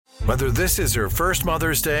Whether this is her first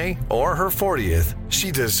Mother's Day or her 40th, she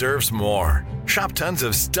deserves more. Shop tons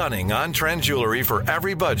of stunning on-trend jewelry for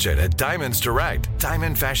every budget at Diamonds Direct.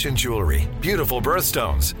 Diamond fashion jewelry, beautiful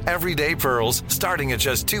birthstones, everyday pearls starting at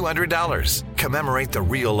just $200. Commemorate the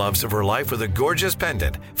real loves of her life with a gorgeous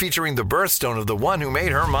pendant featuring the birthstone of the one who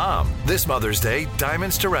made her mom. This Mother's Day,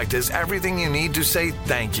 Diamonds Direct is everything you need to say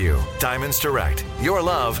thank you. Diamonds Direct. Your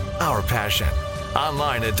love, our passion.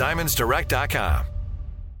 Online at diamondsdirect.com.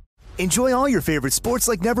 Enjoy all your favorite sports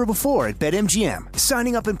like never before at BetMGM.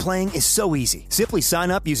 Signing up and playing is so easy. Simply sign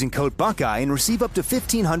up using code Buckeye and receive up to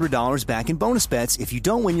 $1,500 back in bonus bets if you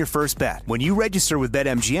don't win your first bet. When you register with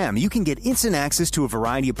BetMGM, you can get instant access to a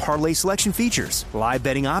variety of parlay selection features, live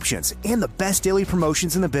betting options, and the best daily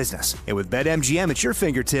promotions in the business. And with BetMGM at your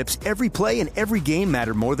fingertips, every play and every game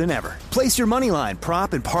matter more than ever. Place your moneyline,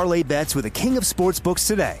 prop, and parlay bets with the king of sportsbooks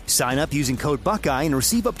today. Sign up using code Buckeye and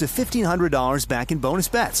receive up to $1,500 back in bonus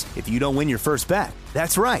bets if you don't win your first bet.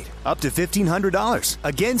 That's right, up to $1,500.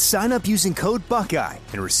 Again, sign up using code Buckeye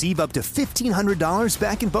and receive up to $1,500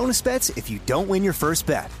 back in bonus bets if you don't win your first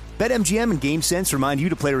bet. BetMGM and GameSense remind you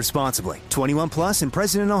to play responsibly. 21 plus and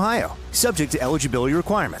present in Ohio. Subject to eligibility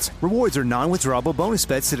requirements. Rewards are non-withdrawable bonus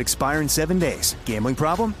bets that expire in 7 days. Gambling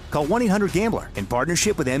problem? Call 1-800-GAMBLER in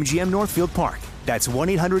partnership with MGM Northfield Park. That's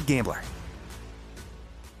 1-800-GAMBLER.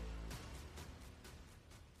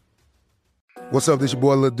 What's up, this your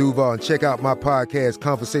boy Lil Duval, and check out my podcast,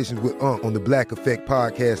 Conversations with Unc, on the Black Effect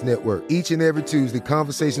Podcast Network. Each and every Tuesday,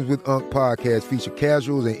 Conversations with Unc podcast feature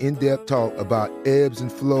casuals and in-depth talk about ebbs and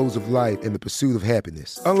flows of life and the pursuit of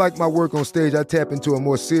happiness. Unlike my work on stage, I tap into a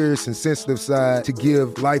more serious and sensitive side to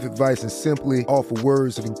give life advice and simply offer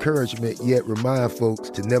words of encouragement, yet remind folks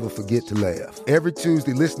to never forget to laugh. Every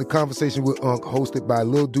Tuesday, listen to Conversation with Unc, hosted by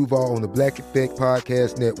Lil Duval on the Black Effect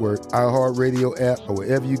Podcast Network, iHeartRadio app, or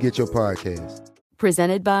wherever you get your podcasts.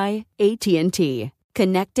 Presented by AT&T.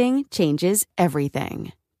 Connecting changes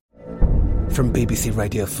everything. From BBC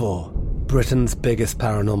Radio 4, Britain's biggest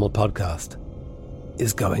paranormal podcast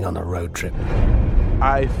is going on a road trip.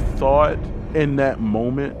 I thought in that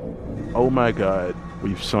moment, oh my God,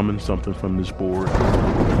 we've summoned something from this board.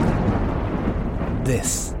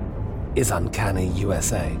 This is Uncanny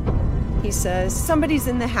USA. He says, somebody's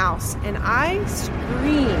in the house, and I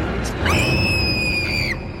screamed...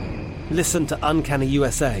 Listen to Uncanny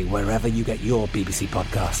USA wherever you get your BBC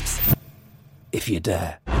podcasts, if you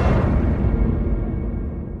dare.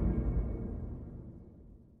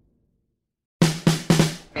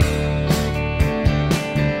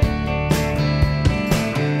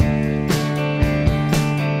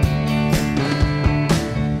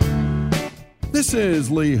 This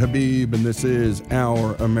is Lee Habib, and this is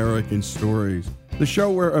Our American Stories, the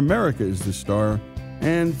show where America is the star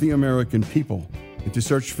and the American people. And to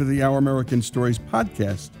search for the Our American Stories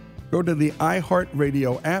podcast, go to the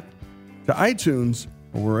iHeartRadio app, to iTunes,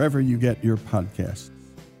 or wherever you get your podcasts.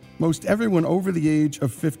 Most everyone over the age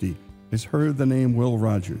of 50 has heard the name Will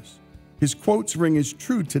Rogers. His quotes ring as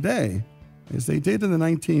true today as they did in the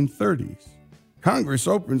 1930s. Congress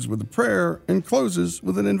opens with a prayer and closes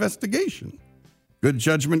with an investigation. Good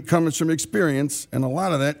judgment comes from experience, and a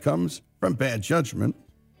lot of that comes from bad judgment.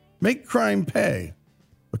 Make crime pay.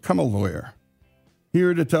 Become a lawyer.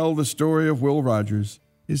 Here to tell the story of Will Rogers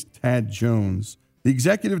is Tad Jones, the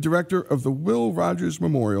executive director of the Will Rogers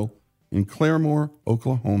Memorial in Claremore,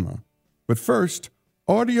 Oklahoma. But first,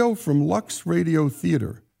 audio from Lux Radio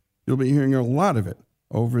Theater. You'll be hearing a lot of it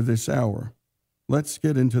over this hour. Let's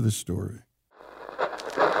get into the story.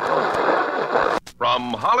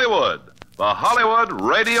 From Hollywood, the Hollywood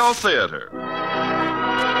Radio Theater.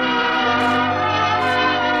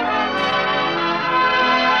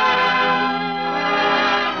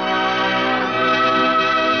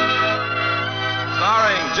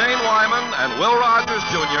 Jane Wyman and Will Rogers,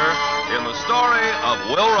 Jr. in the story of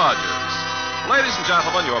Will Rogers. Ladies and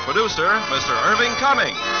gentlemen, your producer, Mr. Irving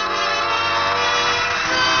Cummings.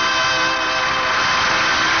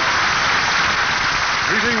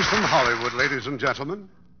 Greetings from Hollywood, ladies and gentlemen.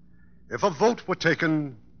 If a vote were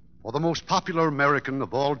taken for the most popular American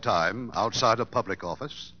of all time outside of public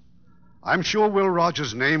office, I'm sure Will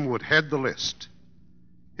Rogers' name would head the list.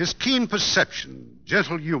 His keen perception,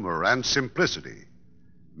 gentle humor, and simplicity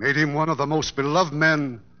made him one of the most beloved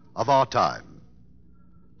men of our time.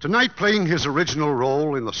 Tonight, playing his original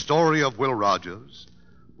role in the story of Will Rogers,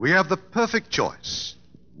 we have the perfect choice,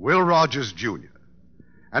 Will Rogers, Jr.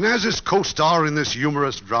 And as his co-star in this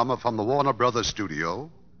humorous drama from the Warner Brothers studio,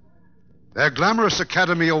 their glamorous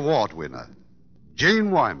Academy Award winner,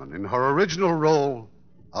 Jane Wyman, in her original role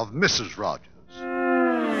of Mrs. Rogers.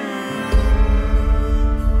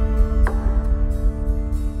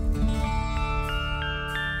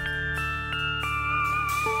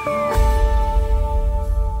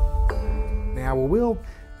 now. Well, Will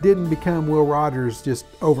didn't become Will Rogers just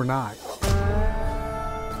overnight.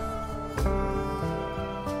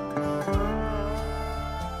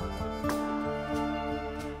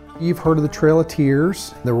 You've heard of the Trail of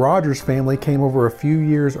Tears. The Rogers family came over a few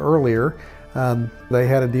years earlier. They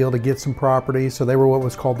had a deal to get some property, so they were what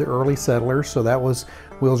was called the early settlers. So that was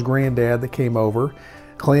Will's granddad that came over.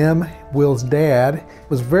 Clem, Will's dad,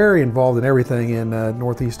 was very involved in everything in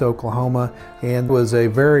northeast Oklahoma and was a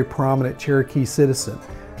very prominent Cherokee citizen.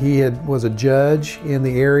 He was a judge in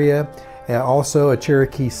the area, also a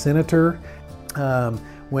Cherokee senator.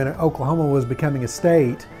 When Oklahoma was becoming a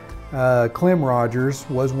state, Clem Rogers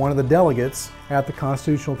was one of the delegates at the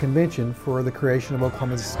Constitutional Convention for the creation of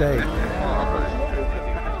Oklahoma as a state.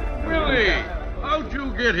 Willie, how'd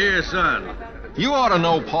you get here, son? You ought to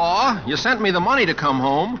know, Pa. You sent me the money to come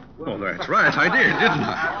home. Oh, that's right, I did, didn't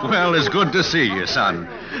I? Well, it's good to see you, son.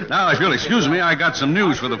 Now, if you'll excuse me, I got some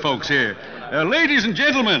news for the folks here. Ladies and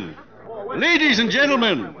gentlemen,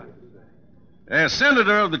 as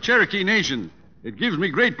Senator of the Cherokee Nation, it gives me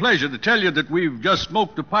great pleasure to tell you that we've just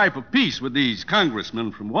smoked a pipe of peace with these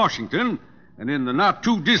congressmen from Washington, and in the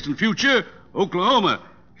not-too-distant future, Oklahoma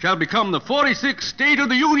shall become the 46th state of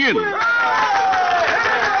the Union.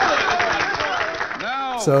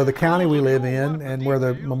 So the county we live in and where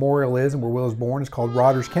the memorial is and where Will was born is called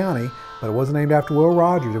Rogers County, but it wasn't named after Will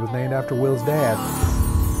Rogers. It was named after Will's dad.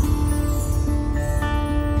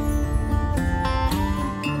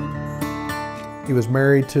 He was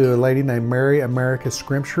married to a lady named Mary America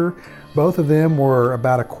Scrimshire. Both of them were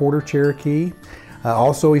about a quarter Cherokee.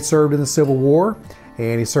 Also, he served in the Civil War,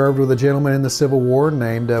 and he served with a gentleman in the Civil War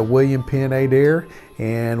named William Penn Adair.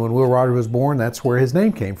 And when Will Rogers was born, that's where his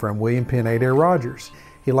name came from, William Penn Adair Rogers.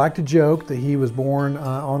 He liked to joke that he was born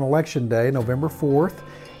on Election Day, November 4th,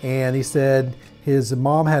 and he said his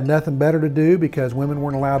mom had nothing better to do because women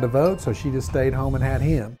weren't allowed to vote, so she just stayed home and had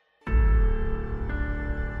him.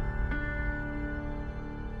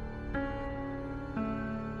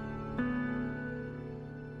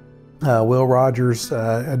 Will Rogers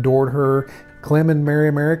adored her. Clem and Mary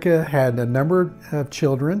America had a number of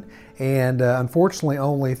children, and unfortunately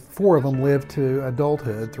only 4 of them lived to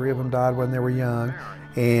adulthood. 3 of them died when they were young,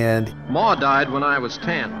 and Ma died when I was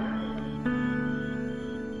 10.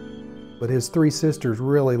 But his 3 sisters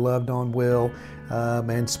really loved on Will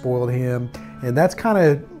and spoiled him, and that's kind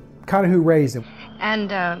of who raised him.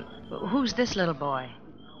 And who's this little boy?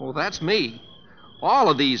 Well, that's me. All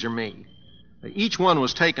of these are me. Each one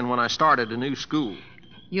was taken when I started a new school.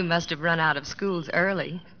 You must have run out of schools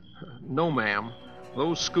early. No, ma'am.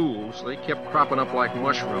 Those schools, they kept cropping up like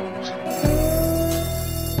mushrooms.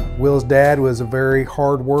 Will's dad was a very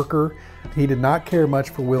hard worker. He did not care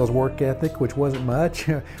much for Will's work ethic, which wasn't much.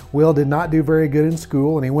 Will did not do very good in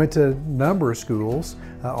school, and he went to a number of schools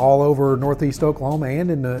all over northeast Oklahoma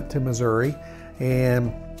and into Missouri,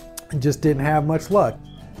 and just didn't have much luck.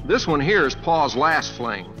 This one here is Pa's last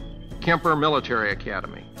fling, Kemper Military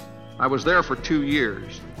Academy. I was there for 2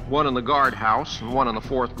 years, one in the guardhouse and one in the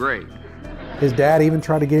 4th grade. His dad even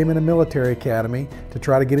tried to get him in a military academy to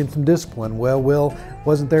try to get him some discipline. Well, Will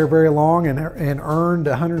wasn't there very long and earned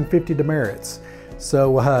 150 demerits.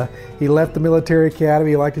 So he left the military academy.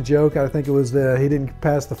 He liked to joke. I think it was he didn't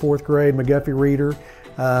pass the 4th grade McGuffey reader.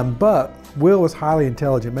 But Will was highly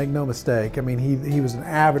intelligent, make no mistake. I mean, he was an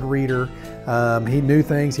avid reader. He knew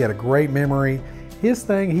things. He had a great memory. His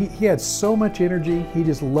thing, he had so much energy. He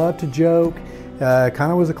just loved to joke,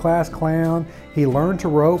 kind of was a class clown. He learned to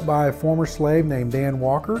rope by a former slave named Dan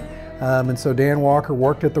Walker. And so Dan Walker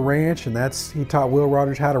worked at the ranch, and he taught Will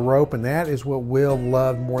Rogers how to rope, and that is what Will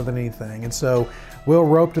loved more than anything. And so Will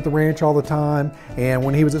roped at the ranch all the time, and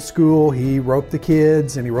when he was at school, he roped the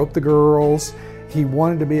kids and he roped the girls. He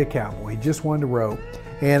wanted to be a cowboy. He just wanted to rope.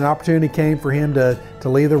 And an opportunity came for him to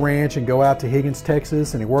leave the ranch and go out to Higgins,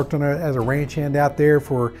 Texas, and he worked as a ranch hand out there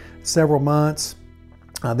for several months.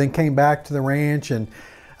 Then came back to the ranch, and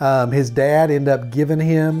his dad ended up giving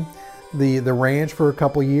him the ranch for a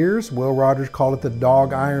couple years. Will Rogers called it the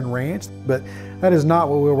Dog Iron Ranch, but that is not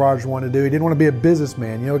what Will Rogers wanted to do. He didn't want to be a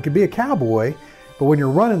businessman. You know, it could be a cowboy, but when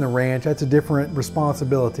you're running the ranch, that's a different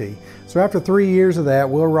responsibility. So after 3 years of that,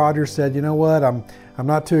 Will Rogers said, you know what, I'm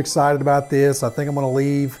not too excited about this. I think I'm going to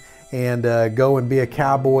leave and go and be a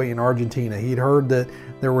cowboy in Argentina. He'd heard that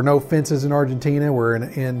there were no fences in Argentina. We're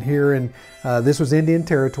this was Indian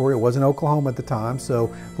territory. It wasn't Oklahoma at the time.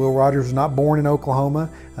 So Will Rogers was not born in Oklahoma.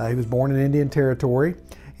 He was born in Indian territory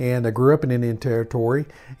and grew up in Indian territory.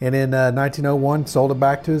 And in 1901, sold it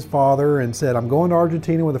back to his father and said, I'm going to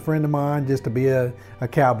Argentina with a friend of mine just to be a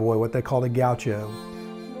cowboy, what they called a gaucho.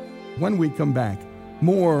 When we come back,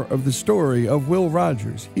 more of the story of Will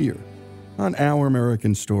Rogers here on Our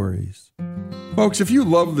American Stories. Folks, if you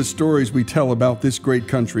love the stories we tell about this great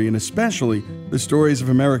country, and especially the stories of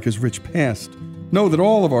America's rich past, know that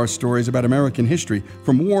all of our stories about American history,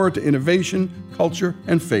 from war to innovation, culture,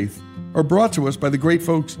 and faith, are brought to us by the great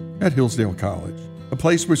folks at Hillsdale College, a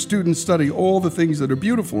place where students study all the things that are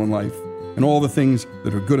beautiful in life and all the things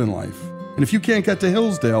that are good in life. And if you can't get to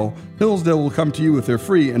Hillsdale, Hillsdale will come to you with their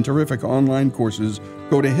free and terrific online courses.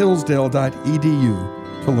 Go to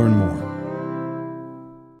hillsdale.edu to learn more.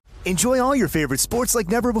 Enjoy all your favorite sports like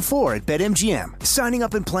never before at BetMGM. Signing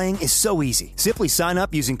up and playing is so easy. Simply sign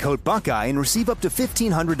up using code Buckeye and receive up to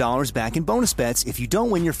 $1,500 back in bonus bets if you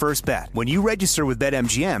don't win your first bet. When you register with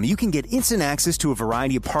BetMGM, you can get instant access to a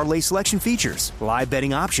variety of parlay selection features, live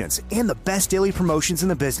betting options, and the best daily promotions in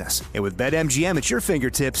the business. And with BetMGM at your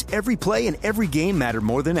fingertips, every play and every game matter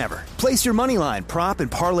more than ever. Place your moneyline, prop,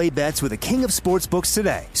 and parlay bets with the king of sportsbooks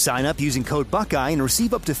today. Sign up using code Buckeye and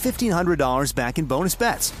receive up to $1,500 back in bonus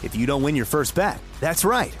bets if you don't win your first bet. That's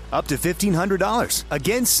right, up to $1,500.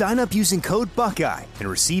 Again, sign up using code Buckeye and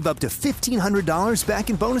receive up to $1,500 back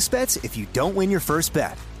in bonus bets if you don't win your first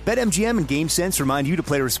bet. BetMGM and GameSense remind you to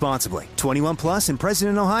play responsibly. 21 plus and present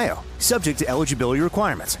in Ohio. Subject to eligibility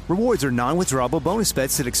requirements. Rewards are non-withdrawable bonus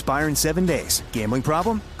bets that expire in 7 days. Gambling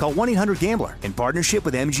problem? Call 1-800-GAMBLER in partnership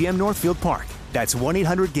with MGM Northfield Park. That's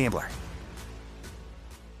 1-800-GAMBLER.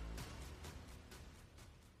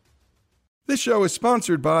 This show is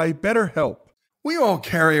sponsored by BetterHelp. We all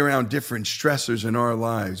carry around different stressors in our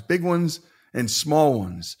lives, big ones and small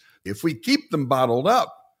ones. If we keep them bottled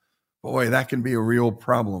up, boy, that can be a real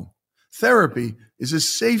problem. Therapy is a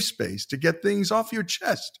safe space to get things off your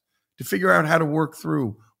chest, to figure out how to work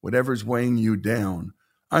through whatever's weighing you down.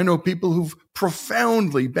 I know people who've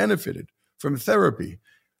profoundly benefited from therapy,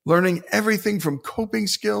 learning everything from coping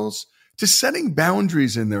skills to setting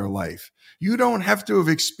boundaries in their life. You don't have to have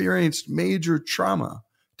experienced major trauma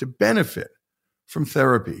to benefit from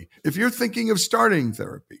therapy. If you're thinking of starting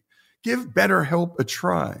therapy, give BetterHelp a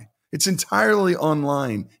try. It's entirely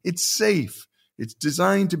online. It's safe. It's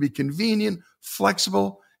designed to be convenient,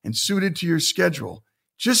 flexible, and suited to your schedule.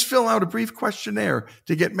 Just fill out a brief questionnaire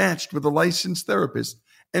to get matched with a licensed therapist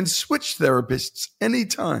and switch therapists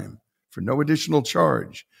anytime for no additional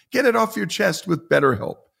charge. Get it off your chest with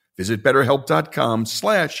BetterHelp. Visit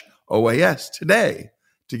BetterHelp.com/OAS today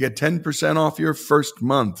to get 10% off your first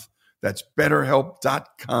month. That's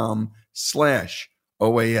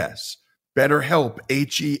BetterHelp.com/OAS. BetterHelp,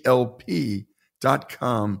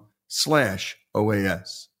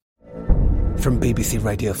 HELP.com/OAS. From BBC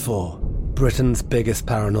Radio 4, Britain's biggest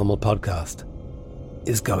paranormal podcast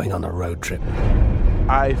is going on a road trip.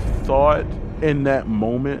 I thought in that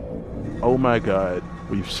moment, oh my God,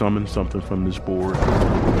 we've summoned something from this board.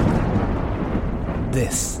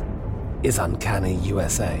 This is Uncanny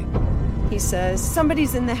USA. He says,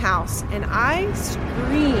 somebody's in the house, and I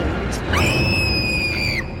screamed.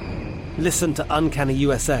 Listen to Uncanny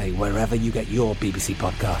USA wherever you get your BBC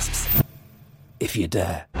podcasts, if you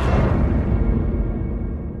dare.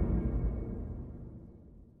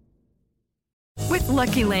 With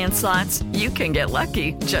Lucky Land Slots, you can get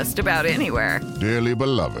lucky just about anywhere. Dearly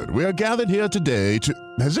beloved, we are gathered here today to...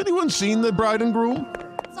 Has anyone seen the bride and groom?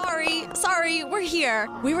 Sorry, we're here.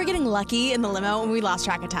 We were getting lucky in the limo and we lost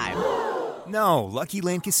track of time. No, Lucky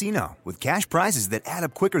Land Casino, with cash prizes that add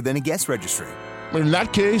up quicker than a guest registry. In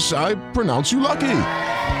that case, I pronounce you lucky.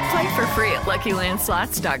 Play for free at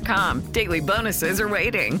LuckyLandSlots.com. Daily bonuses are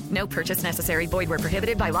waiting. No purchase necessary. Void where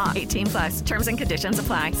prohibited by law. 18 plus. Terms and conditions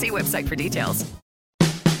apply. See website for details.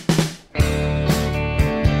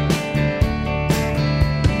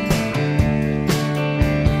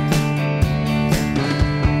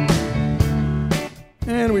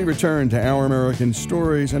 And we return to Our American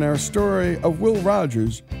Stories and our story of Will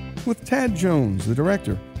Rogers with Tad Jones, the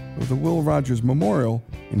director of the Will Rogers Memorial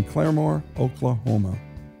in Claremore, Oklahoma.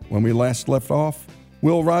 When we last left off,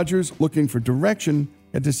 Will Rogers, looking for direction,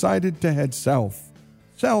 had decided to head south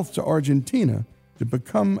to Argentina to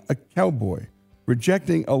become a cowboy,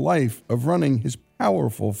 rejecting a life of running his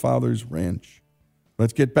powerful father's ranch.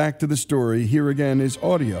 Let's get back to the story. Here again is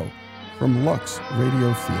audio from Lux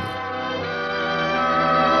Radio Theater.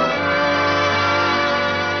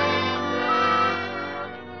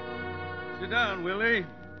 Willie.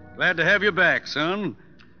 Glad to have you back, son.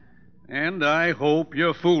 And I hope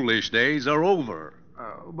your foolish days are over.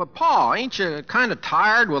 But, Pa, ain't you kind of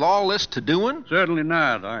tired with all this to-doing? Certainly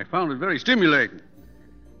not. I found it very stimulating.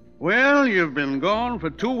 Well, you've been gone for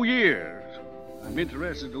 2 years. I'm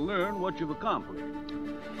interested to learn what you've accomplished.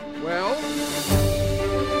 Well...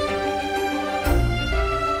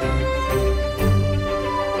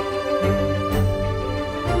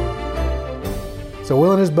 So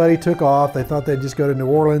Will and his buddy took off. They thought they'd just go to New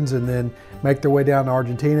Orleans and then make their way down to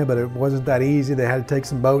Argentina, but it wasn't that easy. They had to take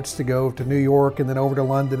some boats to go to New York and then over to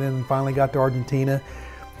London and finally got to Argentina.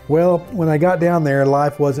 Well, when they got down there,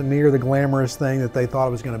 life wasn't near the glamorous thing that they thought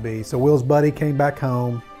it was going to be. So Will's buddy came back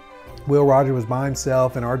home. Will Rogers was by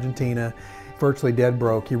himself in Argentina, virtually dead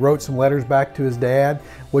broke. He wrote some letters back to his dad,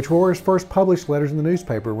 which were his first published letters in the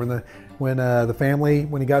newspaper. When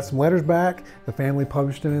he got some letters back, the family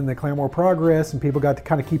published them in the Claremore Progress, and people got to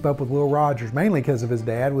kind of keep up with Will Rogers, mainly because of his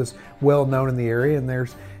dad was well known in the area, and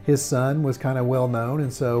his son was kind of well known,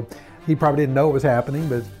 and so he probably didn't know what was happening,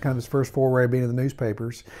 but kind of his first foray being in the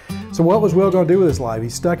newspapers. So what was Will going to do with his life?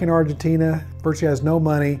 He's stuck in Argentina, virtually has no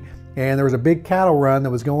money, and there was a big cattle run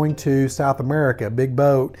that was going to South America, a big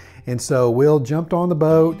boat, and so Will jumped on the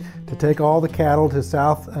boat to take all the cattle to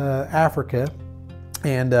South Africa,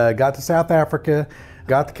 and got to South Africa,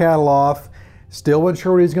 got the cattle off, still wasn't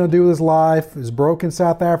sure what he was going to do with his life. He was broke in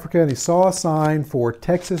South Africa, and he saw a sign for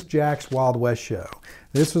Texas Jack's Wild West Show.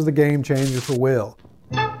 This was the game changer for Will.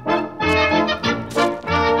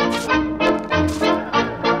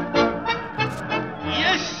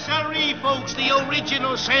 Yes, sirree, folks, the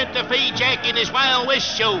original Santa Fe Jack in his Wild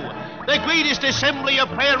West Show. The greatest assembly of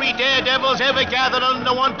prairie daredevils ever gathered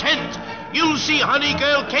under one tent. You'll see Honey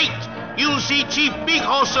Girl Kate. You'll see Chief Big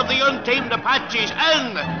Hoss of the Untamed Apaches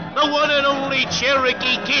and the one and only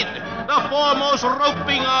Cherokee Kid, the foremost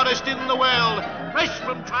roping artist in the world, fresh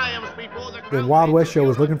from triumphs before the Wild West Show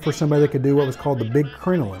was looking for somebody that could do what was called the Big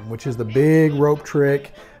Crinoline, which is the big rope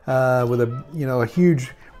trick with a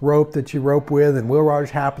huge rope that you rope with, and Will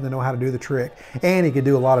Rogers happened to know how to do the trick, and he could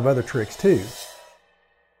do a lot of other tricks too.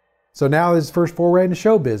 So now his first foray into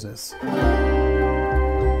show business.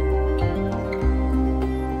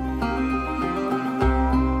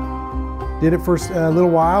 Did it for a little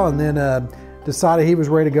while, and then decided he was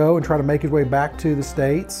ready to go and try to make his way back to the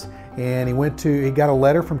States. And he got a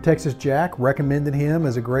letter from Texas Jack recommending him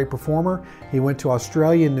as a great performer. He went to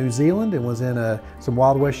Australia and New Zealand and was in some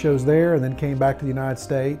Wild West shows there, and then came back to the United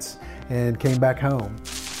States and came back home.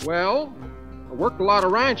 Well, I worked a lot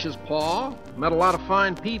of ranches, Pa. Met a lot of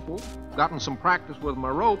fine people. Gotten some practice with my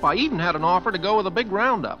rope. I even had an offer to go with a big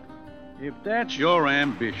roundup. If that's your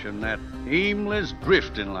ambition, that aimless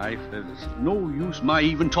drift in life, there's no use my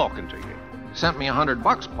even talking to you. Sent me $100,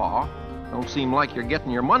 Pa. Don't seem like you're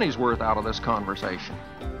getting your money's worth out of this conversation.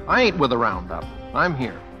 I ain't with the roundup. I'm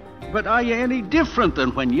here. But are you any different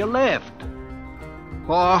than when you left?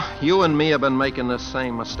 Pa, you and me have been making this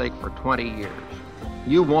same mistake for 20 years.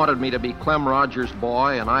 You wanted me to be Clem Rogers'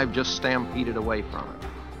 boy, and I've just stampeded away from it.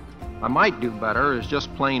 I might do better as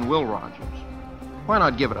just plain Will Rogers. Why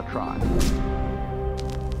not give it a try?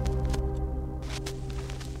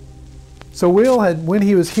 So Will when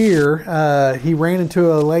he was here, he ran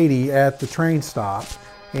into a lady at the train stop,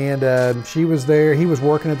 and she was there. He was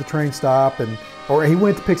working at the train stop, or he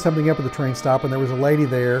went to pick something up at the train stop, and there was a lady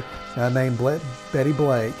there named Betty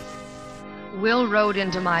Blake. Will rode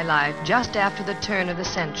into my life just after the turn of the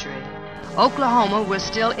century. Oklahoma was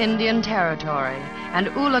still Indian territory, and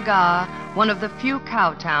Oologah, one of the few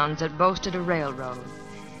cow towns that boasted a railroad.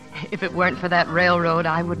 If it weren't for that railroad,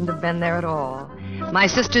 I wouldn't have been there at all. My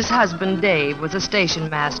sister's husband, Dave, was a station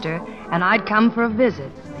master, and I'd come for a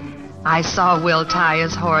visit. I saw Will tie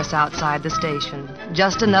his horse outside the station,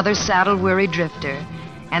 just another saddle-weary drifter,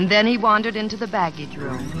 and then he wandered into the baggage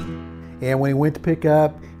room. And when he went to pick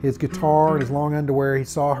up his guitar and his long underwear, he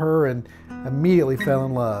saw her and immediately fell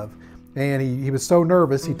in love. And he was so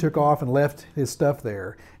nervous, he took off and left his stuff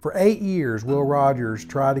there. For 8 years, Will Rogers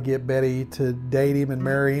tried to get Betty to date him and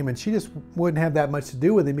marry him, and she just wouldn't have that much to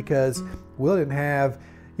do with him because Will didn't have,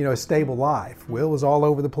 a stable life. Will was all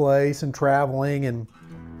over the place and traveling and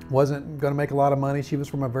wasn't going to make a lot of money. She was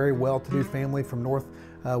from a very well-to-do family from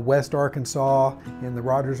northwest Arkansas, in the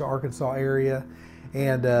Rogers, Arkansas area.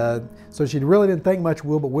 And so she really didn't think much of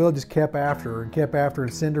Will, but Will just kept after her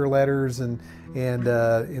and send her letters and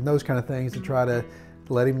those kind of things to try to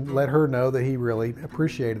let her know that he really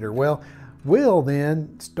appreciated her. Well, Will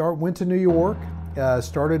then went to New York,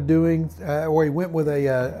 started doing, or he went with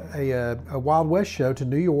a Wild West show to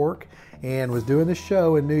New York and was doing this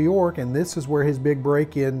show in New York, and this is where his big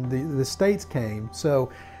break in the States came. So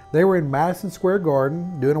they were in Madison Square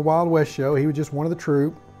Garden doing a Wild West show. He was just one of the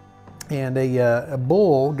troupe. And a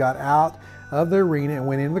bull got out of the arena and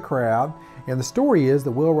went into the crowd. And the story is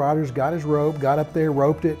that Will Rogers got his rope, got up there,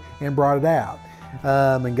 roped it, and brought it out,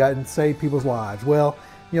 and saved people's lives. Well,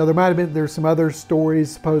 there's some other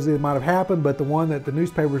stories supposedly that might have happened, but the one that the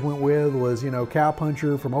newspapers went with was,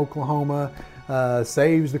 Cowpuncher from Oklahoma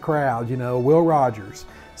saves the crowd, Will Rogers.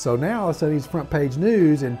 So now all of a sudden he's front page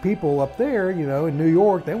news, and people up there, in New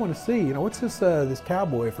York, they want to see, what's this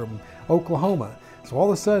cowboy from Oklahoma. So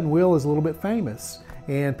all of a sudden Will is a little bit famous,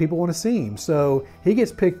 and people want to see him. So he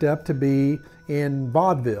gets picked up to be in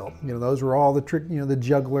vaudeville. Those were all the trick, the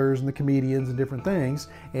jugglers and the comedians and different things.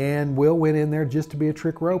 And Will went in there just to be a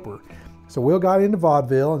trick roper. So Will got into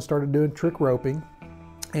vaudeville and started doing trick roping.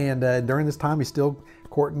 And during this time, he's still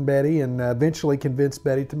courting Betty, and eventually convinced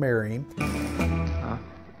Betty to marry him.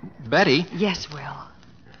 Betty? Yes,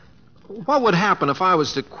 Will. What would happen if I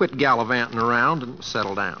was to quit gallivanting around and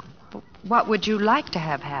settle down? What would you like to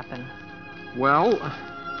have happen? Well,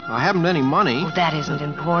 I haven't any money. Oh, that isn't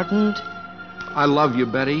important. I love you,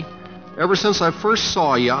 Betty. Ever since I first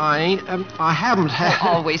saw you, I haven't had...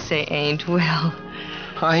 I always say ain't, Will.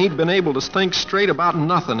 I ain't been able to think straight about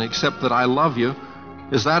nothing except that I love you.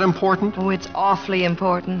 Is that important? Oh, it's awfully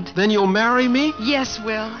important. Then you'll marry me? Yes,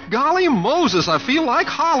 Will. Golly Moses, I feel like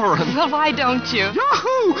hollering. Well, why don't you?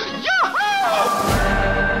 Yahoo! Yahoo!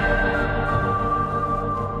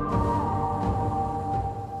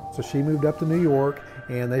 So she moved up to New York,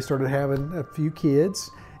 and they started having a few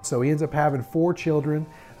kids. So he ends up having 4 children.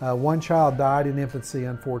 One child died in infancy,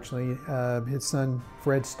 unfortunately. His son,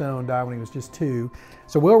 Fred Stone, died when he was just 2.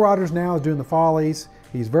 So Will Rogers now is doing the Follies.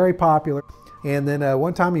 He's very popular. And then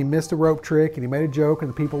one time he missed a rope trick, and he made a joke, and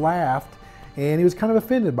the people laughed. And he was kind of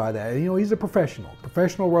offended by that. He's a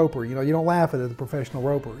professional roper. You don't laugh at a professional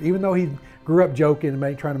roper. Even though he grew up joking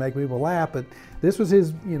and trying to make people laugh, but this was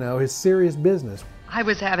his, his serious business. I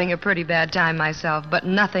was having a pretty bad time myself, but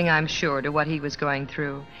nothing, I'm sure, to what he was going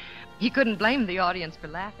through. He couldn't blame the audience for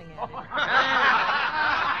laughing at him.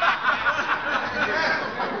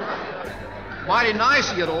 Mighty nice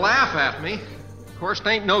of you to laugh at me. Of course, it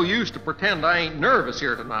ain't no use to pretend I ain't nervous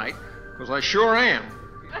here tonight, because I sure am.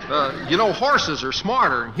 Horses are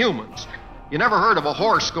smarter than humans. You never heard of a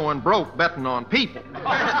horse going broke betting on people.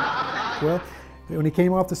 Well, when he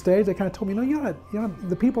came off the stage, they kind of told me,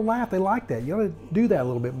 the people laugh, they like that. You ought to do that a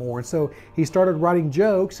little bit more. And so he started writing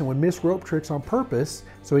jokes and would miss rope tricks on purpose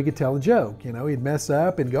so he could tell a joke. He'd mess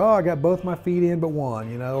up and go, I got both my feet in but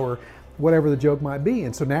one, or whatever the joke might be.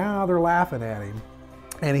 And so now they're laughing at him.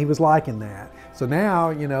 And he was liking that. So now,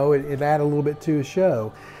 it added a little bit to his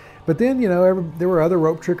show. But then, there were other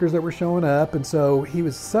rope trickers that were showing up. And so he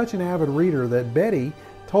was such an avid reader that Betty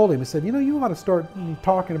told him and said, you ought to start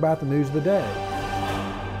talking about the news of the day.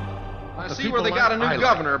 I see where they got a new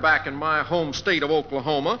governor back in my home state of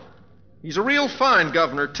Oklahoma. He's a real fine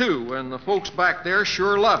governor, too, and the folks back there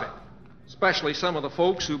sure love him. Especially some of the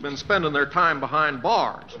folks who've been spending their time behind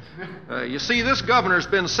bars. You see, this governor's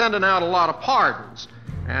been sending out a lot of pardons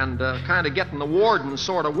and kind of getting the wardens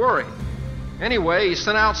sort of worried. Anyway, he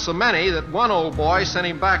sent out so many that one old boy sent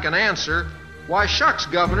him back an answer. Why, shucks,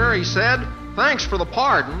 Governor, he said, thanks for the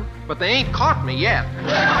pardon, but they ain't caught me yet.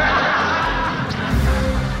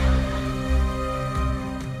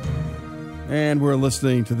 And we're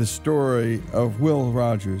listening to the story of Will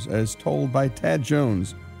Rogers as told by Tad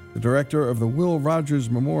Jones, the director of the Will Rogers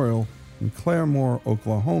Memorial in Claremore,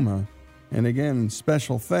 Oklahoma. And again,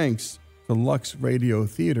 special thanks to Lux Radio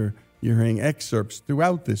Theater. You're hearing excerpts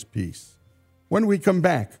throughout this piece. When we come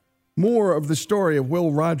back, more of the story of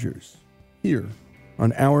Will Rogers here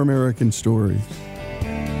on Our American Stories.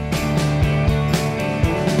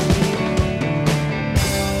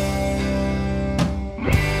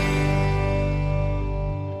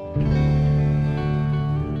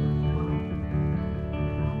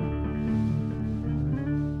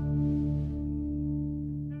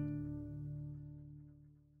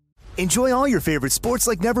 Enjoy all your favorite sports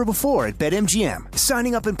like never before at BetMGM.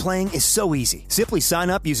 Signing up and playing is so easy. Simply sign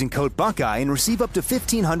up using code Buckeye and receive up to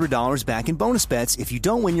 $1,500 back in bonus bets if you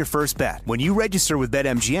don't win your first bet. When you register with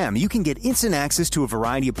BetMGM, you can get instant access to a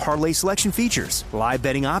variety of parlay selection features, live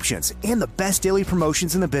betting options, and the best daily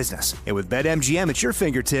promotions in the business. And with BetMGM at your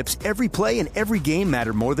fingertips, every play and every game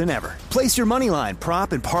matter more than ever. Place your moneyline,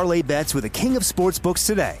 prop, and parlay bets with the king of sportsbooks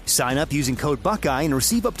today. Sign up using code Buckeye and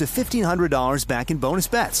receive up to $1,500 back in bonus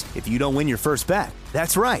bets if you don't win your first bet.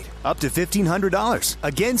 That's right, up to $1,500.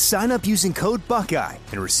 Again, sign up using code Buckeye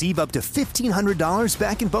and receive up to $1,500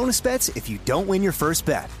 back in bonus bets if you don't win your first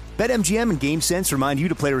bet. BetMGM and GameSense remind you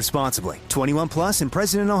to play responsibly. 21 plus and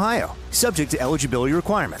present in Ohio. Subject to eligibility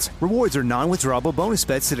requirements. Rewards are non-withdrawable bonus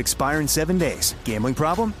bets that expire in 7 days. Gambling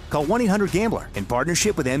problem? Call 1-800-GAMBLER in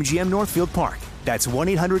partnership with MGM Northfield Park. That's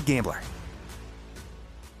 1-800-GAMBLER.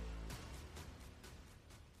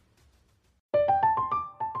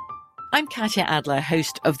 I'm Katya Adler,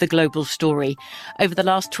 host of The Global Story. Over the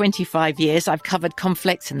last 25 years, I've covered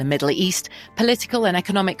conflicts in the Middle East, political and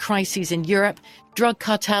economic crises in Europe, drug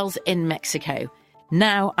cartels in Mexico.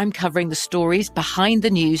 Now I'm covering the stories behind the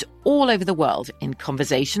news all over the world in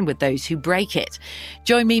conversation with those who break it.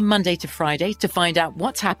 Join me Monday to Friday to find out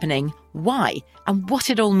what's happening, why, and what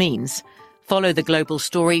it all means. Follow The Global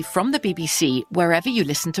Story from the BBC wherever you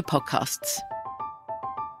listen to podcasts.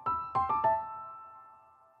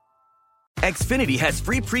 Xfinity has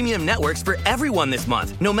free premium networks for everyone this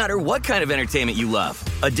month, no matter what kind of entertainment you love.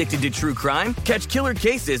 Addicted to true crime? Catch killer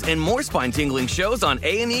cases and more spine-tingling shows on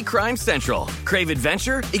A&E Crime Central. Crave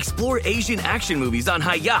adventure? Explore Asian action movies on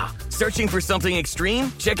Hi-YAH. Searching for something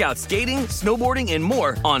extreme? Check out skating, snowboarding, and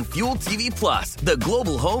more on Fuel TV Plus, the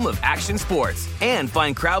global home of action sports. And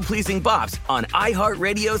find crowd-pleasing bops on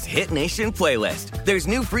iHeartRadio's Hit Nation playlist. There's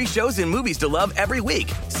new free shows and movies to love every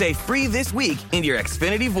week. Say free this week in your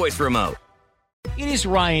Xfinity voice remote. It is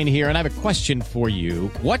Ryan here, and I have a question for you.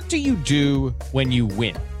 What do you do when you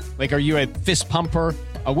win? Like, are you a fist pumper,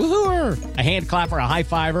 a woohooer, a hand clapper, a high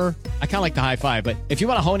fiver? I kind of like the high five, but if you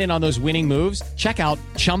want to hone in on those winning moves, check out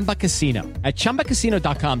Chumba Casino. At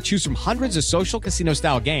ChumbaCasino.com, choose from hundreds of social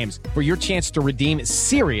casino-style games for your chance to redeem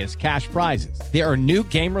serious cash prizes. There are new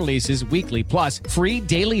game releases weekly, plus free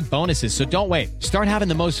daily bonuses, so don't wait. Start having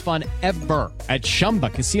the most fun ever at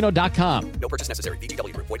ChumbaCasino.com. No purchase necessary.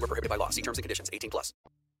 VGW Group. Void where prohibited by law. See terms and conditions. 18 plus.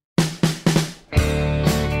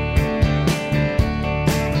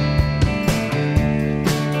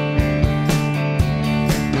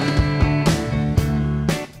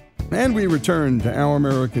 And we return to Our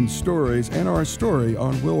American Stories and our story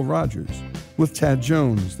on Will Rogers with Tad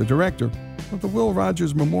Jones, the director of the Will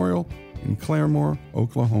Rogers Memorial in Claremore,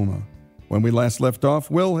 Oklahoma. When we last left off,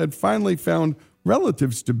 Will had finally found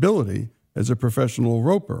relative stability as a professional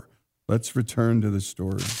roper. Let's return to the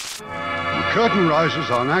story. The curtain rises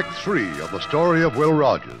on Act 3 of the story of Will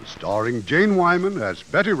Rogers, starring Jane Wyman as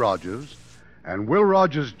Betty Rogers and Will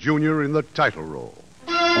Rogers Jr. in the title role.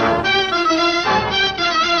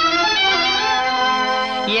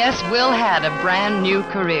 Yes, Will had a brand new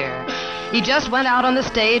career. He just went out on the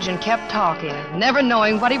stage and kept talking, never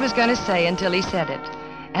knowing what he was going to say until he said it,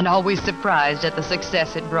 and always surprised at the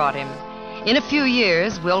success it brought him. In a few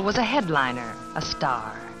years, Will was a headliner, a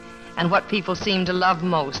star. And what people seemed to love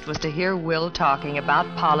most was to hear Will talking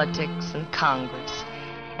about politics and Congress.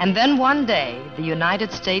 And then one day, the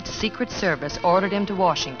United States Secret Service ordered him to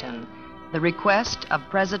Washington, the request of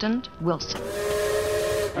President Wilson.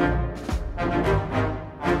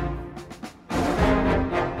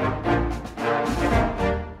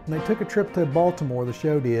 They took a trip to Baltimore, the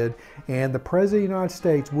show did, and the President of the United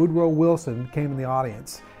States, Woodrow Wilson, came in the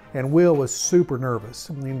audience. And Will was super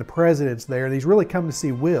nervous. I mean, the president's there, and he's really come to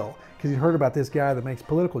see Will because he'd heard about this guy that makes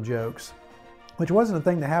political jokes, which wasn't a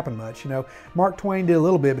thing that happened much. You know, Mark Twain did a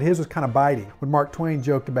little bit, but his was kind of biting. When Mark Twain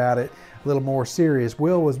joked about it, a little more serious,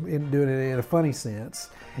 Will was doing it in a funny sense.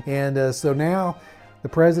 And so now the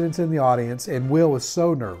president's in the audience, and Will was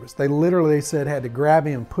so nervous. They literally said had to grab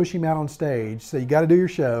him, push him out on stage. So you got to do your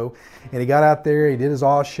show. And he got out there, he did his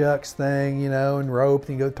aw shucks thing, you know, and roped,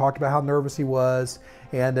 and he talked about how nervous he was.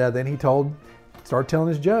 And then he started telling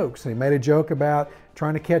his jokes. And he made a joke about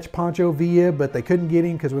trying to catch Pancho Villa, but they couldn't get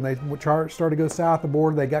him because when they started to go south the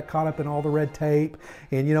border, they got caught up in all the red tape.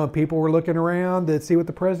 And, you know, people were looking around to see what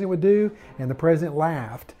the president would do, and the president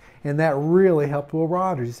laughed. And that really helped Will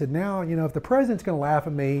Rogers. He said, now, you know, if the president's going to laugh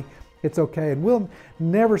at me, it's okay. And Will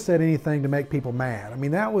never said anything to make people mad. I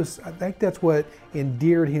mean, I think that's what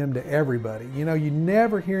endeared him to everybody. You know, you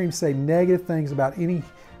never hear him say negative things about any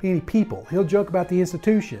people. He'll joke about the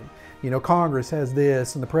institution. You know, Congress has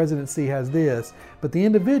this and the presidency has this. But the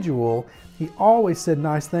individual, he always said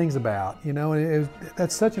nice things about, you know, and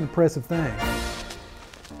that's such an impressive thing.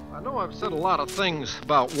 I know I've said a lot of things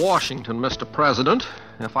about Washington, Mr. President.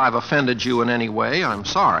 If I've offended you in any way, I'm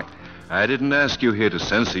sorry. I didn't ask you here to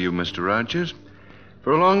censor you, Mr. Rogers.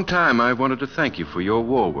 For a long time, I've wanted to thank you for your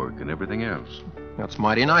war work and everything else. That's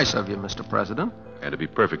mighty nice of you, Mr. President. And to be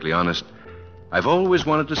perfectly honest, I've always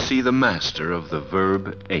wanted to see the master of the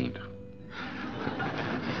verb ain't.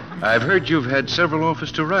 I've heard you've had several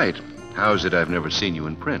offers to write. How is it I've never seen you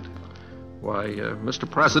in print? Why, Mr.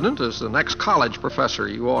 President, as an ex-college professor,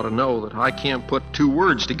 you ought to know that I can't put two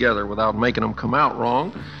words together without making them come out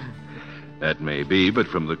wrong. That may be, but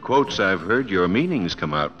from the quotes I've heard, your meanings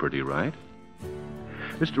come out pretty right.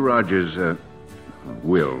 Mr. Rogers,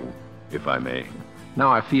 Will, if I may.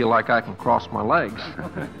 Now I feel like I can cross my legs.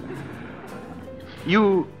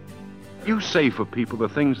 You say for people the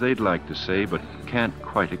things they'd like to say but can't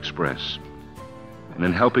quite express. And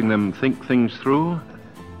in helping them think things through,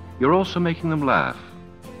 you're also making them laugh.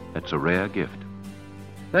 That's a rare gift.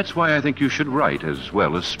 That's why I think you should write as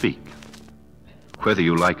well as speak. Whether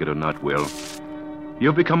you like it or not, Will,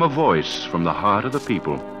 you've become a voice from the heart of the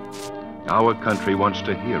people. Our country wants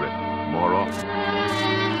to hear it more often.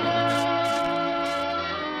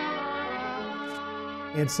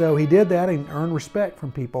 And so he did that and earned respect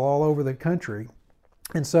from people all over the country.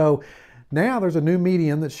 And so now there's a new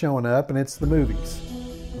medium that's showing up, and it's the movies.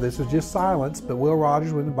 This was just silence, but Will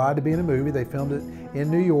Rogers was invited to be in a movie. They filmed it in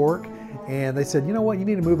New York, and they said, you know what, you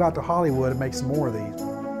need to move out to Hollywood and make some more of these.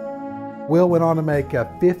 Will went on to make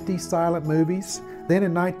 50 silent movies. Then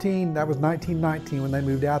that was 1919 when they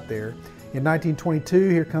moved out there. In 1922,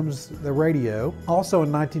 here comes the radio. Also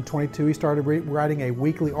in 1922, he started writing a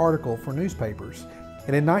weekly article for newspapers.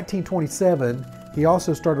 And in 1927, he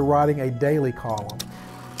also started writing a daily column.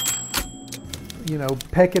 You know,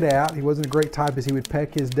 peck it out. He wasn't a great typist. He would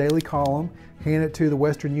peck his daily column, hand it to the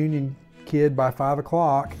Western Union kid by 5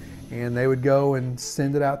 o'clock, and they would go and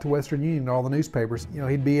send it out to Western Union, all the newspapers. You know,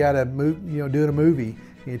 he'd be at doing a movie.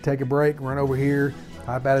 He'd take a break, run over here,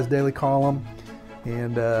 type out his daily column,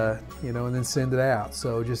 and and then send it out.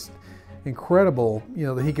 So just incredible,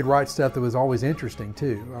 that he could write stuff that was always interesting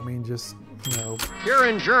too. I mean, just, Here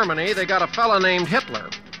in Germany, they got a fella named Hitler.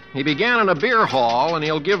 He began in a beer hall, and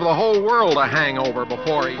he'll give the whole world a hangover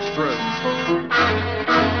before he's through.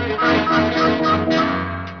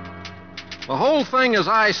 The whole thing, as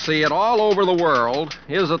I see it, all over the world,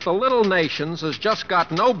 is that the little nations has just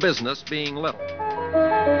got no business being little.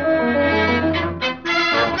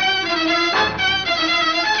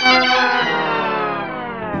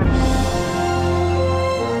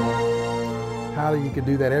 How you could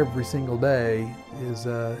do that every single day is,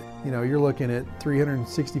 you're looking at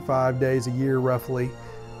 365 days a year roughly,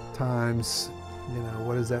 times,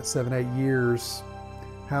 what is that, 7-8 years?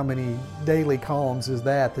 How many daily columns is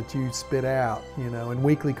that you spit out, and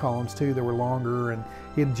weekly columns too that were longer. And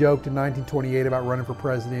he had joked in 1928 about running for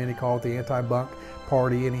president. He called it the anti-bunk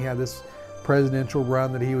party, and he had this presidential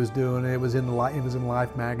run that he was doing. It was in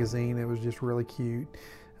Life magazine. It was just really cute.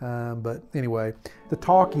 But anyway, the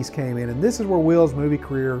talkies came in, and this is where Will's movie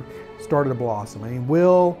career started to blossom. I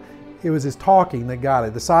mean, it was his talking that got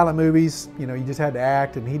it. The silent movies, you just had to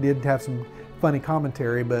act, and he did have some funny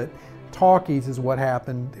commentary, but talkies is what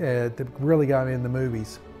happened that really got him in the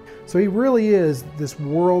movies. So he really is this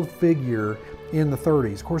world figure in the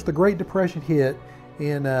 30s. Of course, the Great Depression hit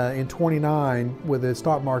in 29 with the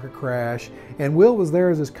stock market crash, and Will was there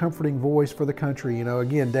as his comforting voice for the country,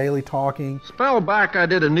 again, daily talking. Spell back, I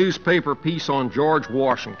did a newspaper piece on George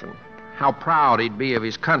Washington, how proud he'd be of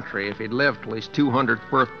his country if he'd lived till his 200th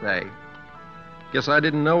birthday. Guess I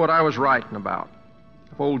didn't know what I was writing about.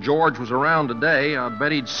 If old George was around today, I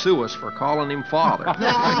bet he'd sue us for calling him father.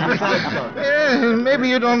 Maybe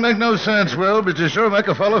you don't make no sense, Will, but you sure make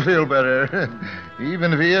a fellow feel better,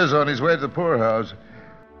 even if he is on his way to the poorhouse.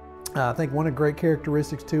 I think one of the great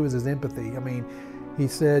characteristics, too, is his empathy. I mean, he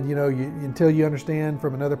said, until you understand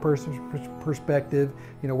from another person's perspective,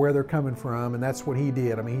 where they're coming from, and that's what he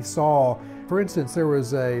did. I mean, he saw, for instance, there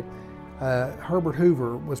was Herbert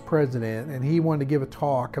Hoover was president, and he wanted to give a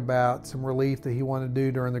talk about some relief that he wanted to do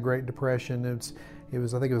during the Great Depression. I think it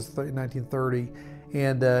was 1930,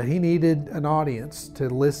 and he needed an audience to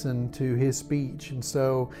listen to his speech. And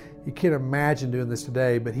so you can't imagine doing this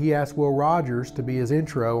today, but he asked Will Rogers to be his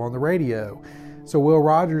intro on the radio. So Will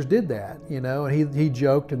Rogers did that, and he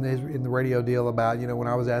joked in the radio deal about, when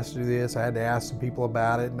I was asked to do this, I had to ask some people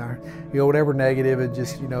about it, and whatever negative, it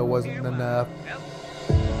just, wasn't enough.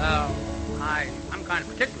 I'm kind of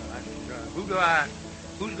particular.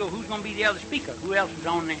 Who's going to be the other speaker? Who else is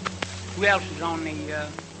on the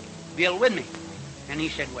bill with me? And he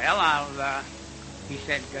said, well, how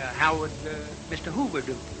would Mr. Hoover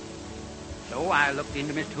do? So I looked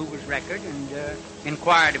into Mr. Hoover's record and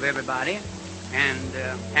inquired of everybody. And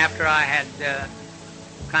after I had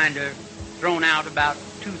kind of thrown out about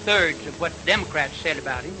 2/3 of what the Democrats said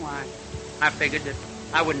about him, why, I figured that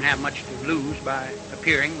I wouldn't have much to lose by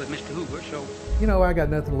appearing with Mr. Hoover, so... I got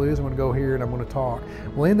nothing to lose. I'm going to go here and I'm going to talk.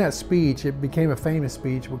 Well, in that speech, it became a famous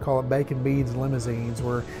speech. We call it Bacon, Beans, and Limousines,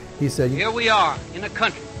 where he said... Here we are in a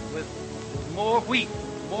country with more wheat,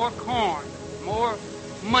 more corn, more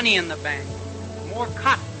money in the bank, more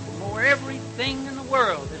cotton, more everything in the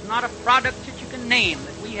world. There's not a product that you can name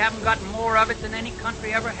that we haven't got more of it than any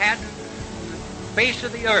country ever had on the face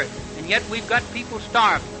of the earth. And yet we've got people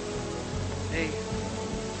starving.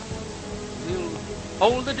 We'll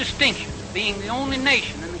hold the distinction of being the only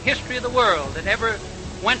nation in the history of the world that ever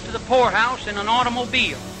went to the poorhouse in an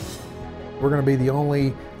automobile. We're going to be the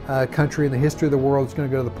only country in the history of the world that's going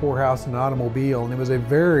to go to the poorhouse in an automobile. And it was a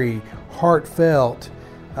very heartfelt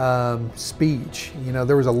speech. You know,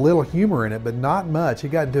 there was a little humor in it, but not much. It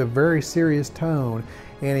got into a very serious tone.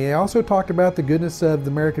 And he also talked about the goodness of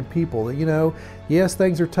the American people. That, you know, yes,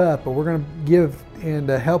 things are tough, but we're going to give and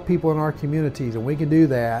help people in our communities, and we can do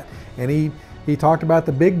that. And he talked about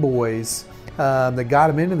the big boys that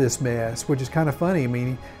got him into this mess, which is kind of funny. I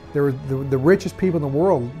mean, there were the richest people in the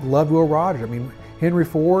world loved Will Rogers. I mean, Henry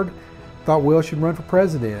Ford thought Will should run for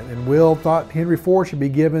president, and Will thought Henry Ford should be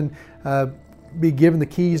given the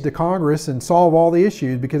keys to Congress and solve all the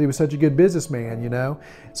issues because he was such a good businessman, you know.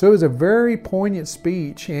 So it was a very poignant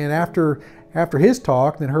speech. And after his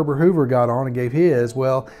talk, then Herbert Hoover got on and gave his.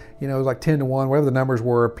 Well, you know, it was like 10-1, whatever the numbers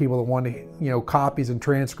were, people that wanted, you know, copies and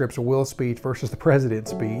transcripts of Will's speech versus the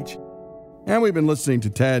president's speech. And we've been listening to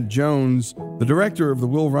Tad Jones, the director of the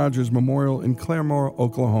Will Rogers Memorial in Claremore,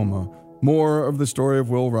 Oklahoma. More of the story of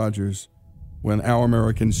Will Rogers when Our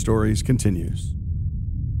American Stories continues.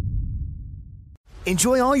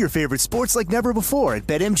 Enjoy all your favorite sports like never before at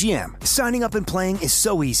BetMGM. Signing up and playing is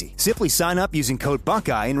so easy. Simply sign up using code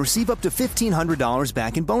Buckeye and receive up to $1,500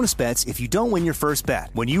 back in bonus bets if you don't win your first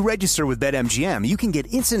bet. When you register with BetMGM, you can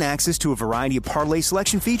get instant access to a variety of parlay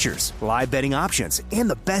selection features, live betting options, and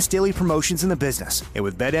the best daily promotions in the business. And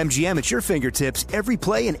with BetMGM at your fingertips, every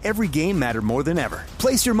play and every game matter more than ever.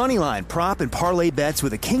 Place your moneyline, prop, and parlay bets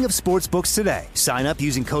with the king of sportsbooks today. Sign up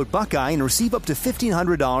using code Buckeye and receive up to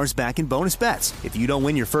 $1,500 back in bonus bets if you don't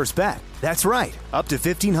win your first bet. That's right, up to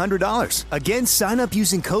 $1,500. Again, sign up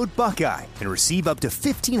using code Buckeye and receive up to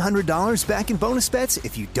 $1,500 back in bonus bets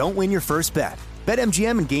if you don't win your first bet.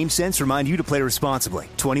 BetMGM and GameSense remind you to play responsibly.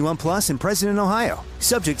 21 plus and present in Ohio.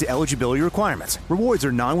 Subject to eligibility requirements. Rewards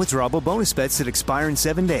are non-withdrawable bonus bets that expire in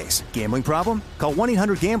 7 days. Gambling problem? Call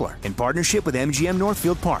 1-800-GAMBLER in partnership with MGM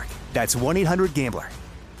Northfield Park. That's 1-800-GAMBLER.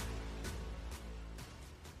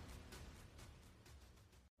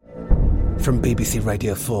 From BBC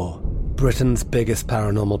Radio 4, Britain's biggest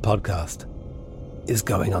paranormal podcast is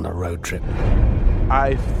going on a road trip.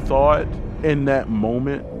 I thought in that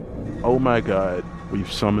moment, oh my God,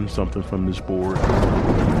 we've summoned something from this board.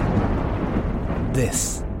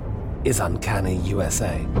 This is Uncanny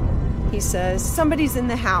USA. He says, somebody's in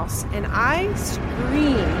the house, and I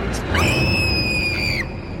screamed.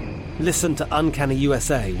 Listen to Uncanny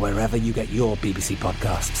USA wherever you get your BBC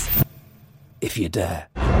podcasts, if you dare.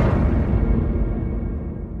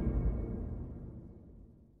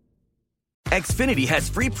 Xfinity has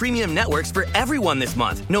free premium networks for everyone this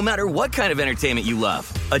month, no matter what kind of entertainment you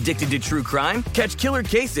love. Addicted to true crime? Catch killer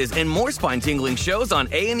cases and more spine-tingling shows on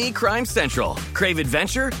A&E Crime Central. Crave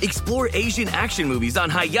adventure? Explore Asian action movies on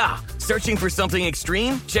Hi-YAH. Searching for something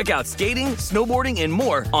extreme? Check out skating, snowboarding, and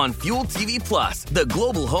more on Fuel TV Plus, the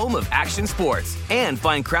global home of action sports. And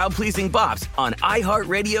find crowd-pleasing bops on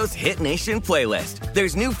iHeartRadio's Hit Nation playlist.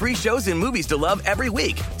 There's new free shows and movies to love every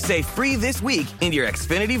week. Say free this week in your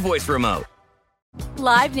Xfinity voice remote.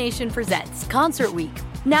 Live Nation presents Concert Week.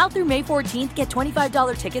 Now through May 14th, get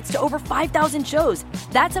 $25 tickets to over 5,000 shows.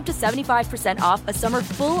 That's up to 75% off a summer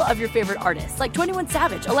full of your favorite artists like 21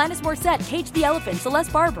 Savage, Alanis Morissette, Cage the Elephant,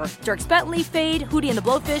 Celeste Barber, Dierks Bentley, Fade, Hootie and the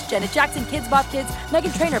Blowfish, Janet Jackson, Kidz Bop Kids,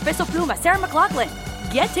 Meghan Trainor, Peso Pluma, Sarah McLachlan.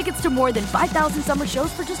 Get tickets to more than 5,000 summer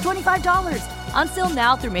shows for just $25. Until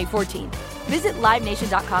now through May 14th. Visit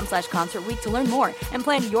LiveNation.com/Concert Week to learn more and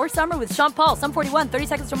plan your summer with Sean Paul, Sum 41, 30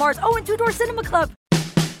 Seconds to Mars, and Two Door Cinema Club.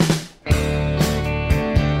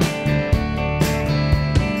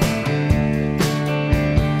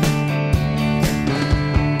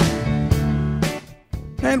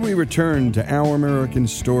 And we return to Our American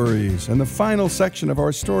Stories and the final section of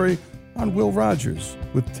our story on Will Rogers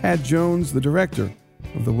with Tad Jones, the director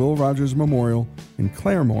of the Will Rogers Memorial in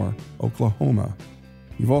Claremore, Oklahoma.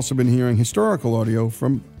 You've also been hearing historical audio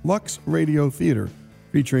from Lux Radio Theater,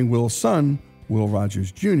 featuring Will's son, Will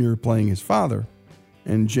Rogers Jr., playing his father,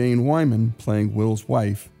 and Jane Wyman playing Will's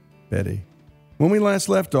wife, Betty. When we last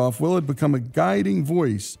left off, Will had become a guiding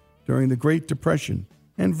voice during the Great Depression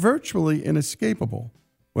and virtually inescapable.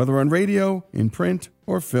 Whether on radio, in print,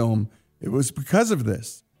 or film, it was because of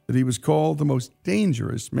this that he was called the most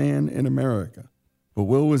dangerous man in America. But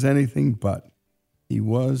Will was anything but. He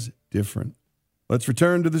was different. Let's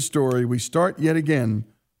return to the story. We start yet again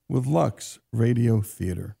with Lux Radio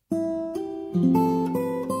Theater.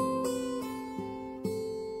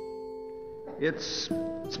 It's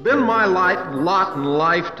been my lot in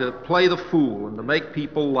life to play the fool and to make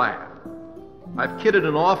people laugh. I've kidded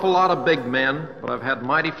an awful lot of big men, but I've had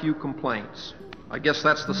mighty few complaints. I guess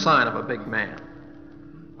that's the sign of a big man.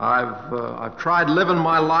 I've tried living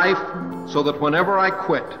my life so that whenever I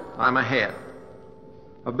quit, I'm ahead.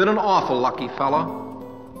 I've been an awful lucky fella.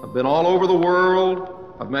 I've been all over the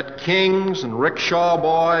world. I've met kings and rickshaw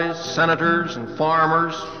boys, senators and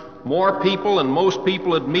farmers, more people than most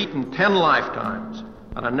people would meet in 10 lifetimes.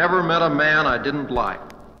 And I never met a man I didn't like.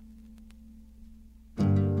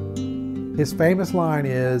 His famous line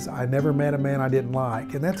is, "I never met a man I didn't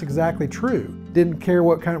like," and that's exactly true. Didn't care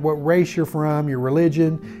what race you're from, your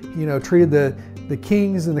religion, treated the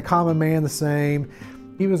kings and the common man the same.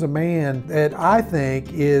 He was a man that I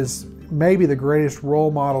think is maybe the greatest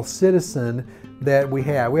role model citizen that we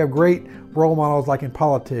have. We have great role models like in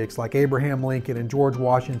politics, like Abraham Lincoln and George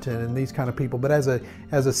Washington and these kind of people, but as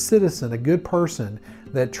a citizen, a good person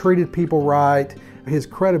that treated people right, his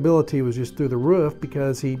credibility was just through the roof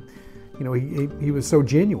because he was so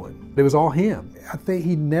genuine. It was all him. I think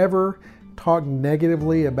he never talked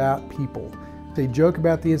negatively about people. He'd joke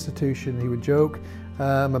about the institution, he would joke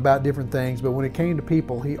about different things, but when it came to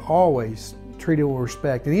people, he always treated with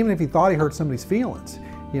respect. And even if he thought he hurt somebody's feelings,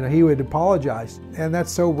 he would apologize. And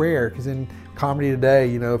that's so rare, because in comedy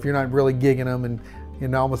today, if you're not really gigging them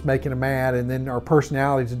and almost making them mad, and then our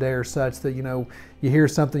personalities today are such that, you hear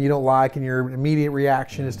something you don't like and your immediate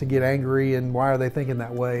reaction is to get angry, and why are they thinking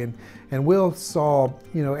that way? And Will saw,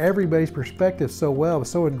 everybody's perspective so well, it was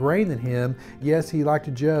so ingrained in him. Yes, he liked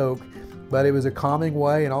to joke, but it was a calming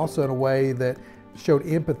way, and also in a way that showed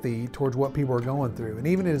empathy towards what people were going through. And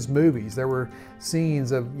even in his movies, there were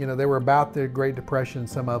scenes of, they were about the Great Depression,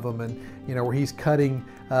 some of them, and, where he's cutting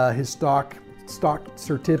his stock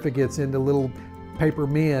certificates into little paper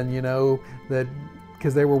men, that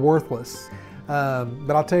because they were worthless.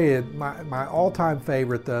 But I'll tell you, my all-time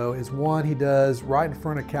favorite, though, is one he does right in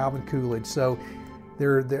front of Calvin Coolidge. So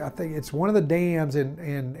I think it's one of the dams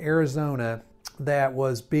in Arizona that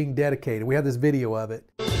was being dedicated. We have this video of it.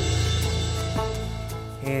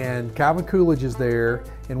 And Calvin Coolidge is there,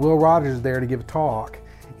 and Will Rogers is there to give a talk.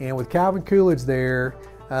 And with Calvin Coolidge there,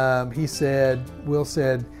 Will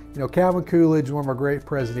said, Calvin Coolidge is one of our great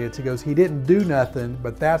presidents. He goes, he didn't do nothing,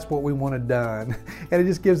 but that's what we wanted done. And it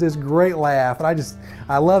just gives this great laugh. And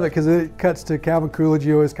I love it because it cuts to Calvin Coolidge.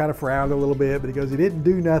 He always kind of frowned a little bit, but he goes, he didn't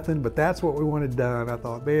do nothing, but that's what we wanted done. I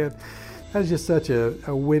thought, man, that's just such a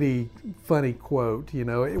witty, funny quote,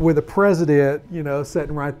 with the president,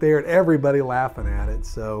 sitting right there and everybody laughing at it.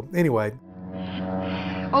 So anyway.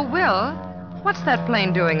 Oh, Will, what's that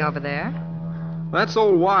plane doing over there? That's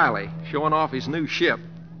old Wiley, showing off his new ship.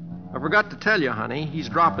 I forgot to tell you, honey, he's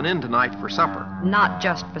dropping in tonight for supper. Not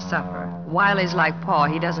just for supper. Wiley's like Pa.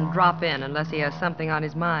 He doesn't drop in unless he has something on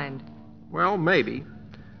his mind. Well, maybe.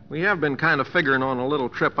 We have been kind of figuring on a little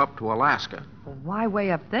trip up to Alaska. Well, why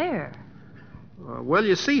way up there? Well,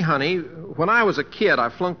 you see, honey, when I was a kid, I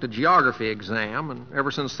flunked a geography exam, and ever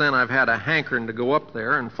since then I've had a hankering to go up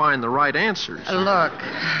there and find the right answers. Look,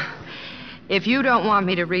 if you don't want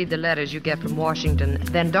me to read the letters you get from Washington,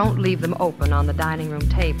 then don't leave them open on the dining room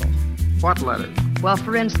table. What letters? Well,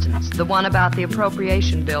 for instance, the one about the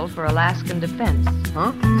appropriation bill for Alaskan defense.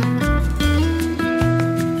 Huh?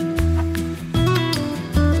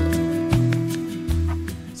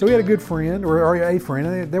 So we had a good friend, or a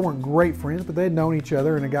friend. They weren't great friends, but they had known each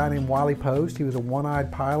other, and a guy named Wiley Post. He was a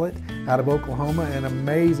one-eyed pilot out of Oklahoma, an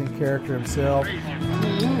amazing character himself.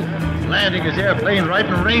 Landing his airplane right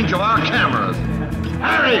in range of our cameras.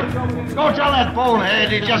 Harry, go tell that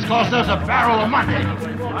bonehead he just cost us a barrel of money.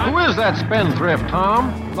 Who is that spendthrift,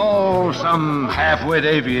 Tom? Oh, some half-wit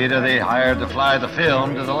aviator they hired to fly the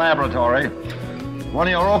film to the laboratory. One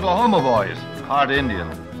of your Oklahoma boys, part Indian.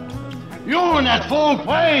 You and that fool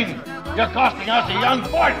plane! You're costing us a young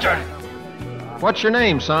fortune! What's your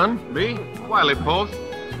name, son? Me? Wiley Post.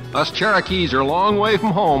 Us Cherokees are a long way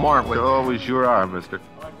from home, aren't we? Oh, we sure are, mister.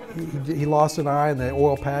 He lost an eye in the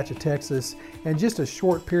oil patch of Texas, and just a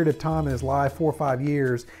short period of time in his life, 4 or 5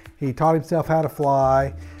 years, he taught himself how to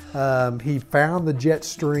fly. He found the jet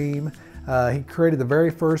stream. He created the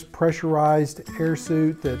very first pressurized air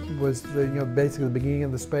suit that was basically the beginning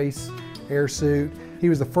of the space air suit. He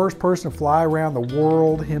was the first person to fly around the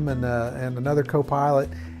world, him and another co-pilot,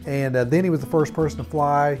 and then he was the first person to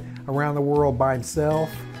fly around the world by himself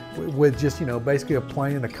with just, basically a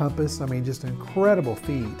plane and a compass. I mean, just an incredible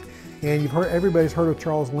feat. And everybody's heard of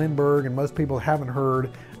Charles Lindbergh, and most people haven't heard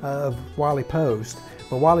of Wiley Post.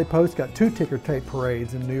 But Wiley Post got 2 ticker tape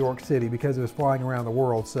parades in New York City because he was flying around the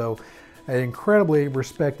world. So an incredibly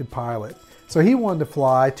respected pilot. So he wanted to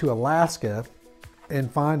fly to Alaska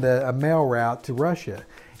and find a mail route to Russia.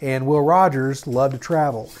 And Will Rogers loved to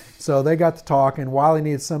travel. So they got to talking. Wiley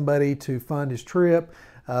needed somebody to fund his trip.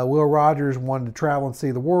 Will Rogers wanted to travel and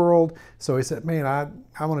see the world. So he said, man,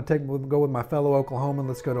 I want to go with my fellow Oklahoman.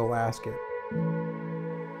 Let's go to Alaska.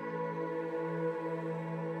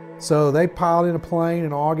 So they piled in a plane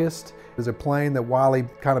in August. It was a plane that Wiley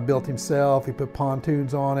kind of built himself. He put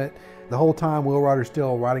pontoons on it. The whole time, Will Rogers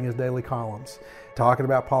still writing his daily columns, talking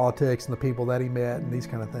about politics and the people that he met and these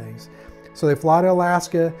kind of things. So they fly to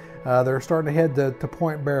Alaska. They're starting to head to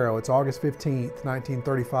Point Barrow. It's August 15th,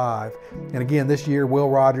 1935. And again, this year, Will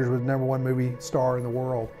Rogers was the #1 movie star in the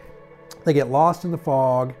world. They get lost in the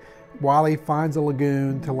fog. Wiley finds a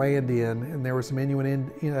lagoon to land in, and there were some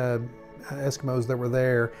Inuit Eskimos that were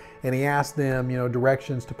there, and he asked them,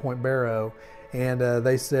 directions to Point Barrow. And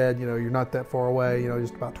they said, you're not that far away,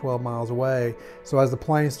 just about 12 miles away. So as the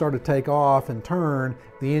plane started to take off and turn,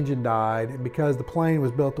 the engine died. And because the plane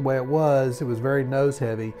was built the way it was very nose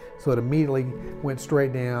heavy. So it immediately went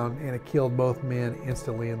straight down, and it killed both men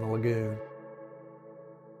instantly in the lagoon.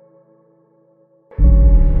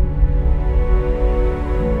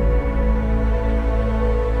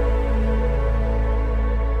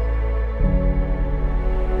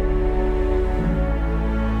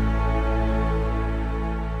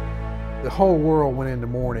 The whole world went into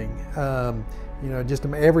mourning. Just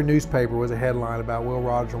every newspaper was a headline about Will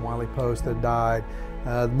Rogers and Wiley Post that died.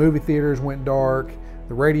 The movie theaters went dark,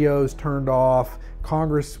 the radios turned off,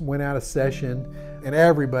 Congress went out of session, and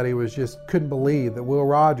everybody couldn't believe that Will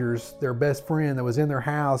Rogers, their best friend that was in their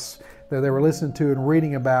house, that they were listening to and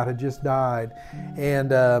reading about, had just died.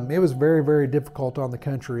 And it was very, very difficult on the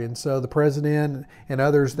country. And so the president and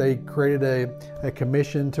others, they created a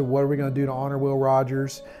commission to what are we going to do to honor Will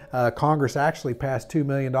Rogers. Congress actually passed $2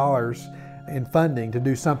 million in funding to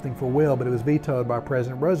do something for Will, but it was vetoed by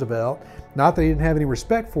President Roosevelt. Not that he didn't have any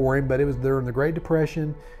respect for him, but it was during the Great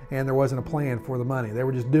Depression, and there wasn't a plan for the money. They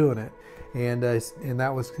were just doing it. And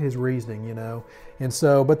that was his reasoning, And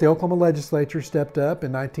so, but the Oklahoma legislature stepped up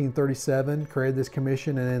in 1937, created this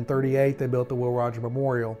commission, and in 1938 they built the Will Rogers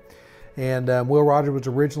Memorial. And Will Rogers was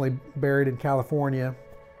originally buried in California,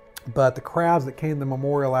 but the crowds that came to the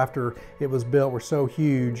memorial after it was built were so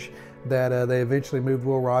huge that they eventually moved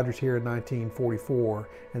Will Rogers here in 1944.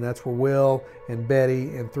 And that's where Will and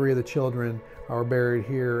Betty and 3 of the children are buried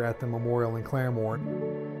here at the memorial in Claremore.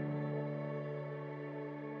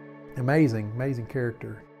 Amazing, amazing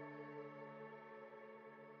character.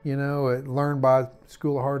 Learned by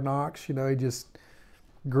School of Hard Knocks. He just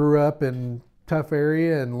grew up in a tough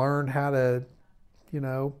area and learned how to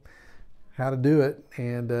do it.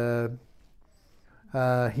 And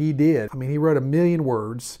he did. He wrote 1 million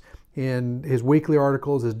words in his weekly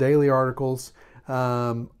articles, his daily articles,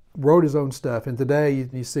 wrote his own stuff. And today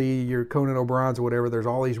you see your Conan O'Brien's or whatever, there's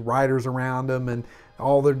all these writers around him, and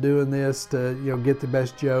all they're doing this to get the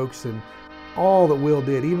best jokes. And all that Will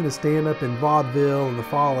did, even to stand up in vaudeville and the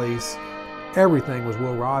Follies, everything was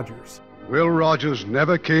Will Rogers. Will Rogers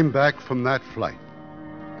never came back from that flight.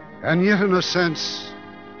 And yet, in a sense,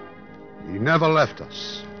 he never left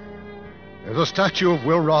us. There's a statue of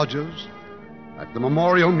Will Rogers at the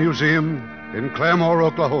Memorial Museum in Claremore,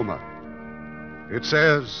 Oklahoma. It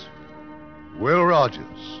says, Will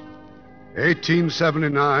Rogers,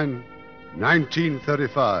 1879,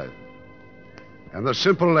 1935. And the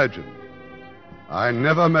simple legend, I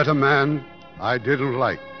never met a man I didn't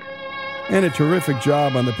like. And a terrific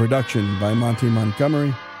job on the production by Monty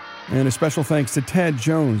Montgomery. And a special thanks to Tad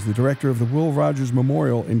Jones, the director of the Will Rogers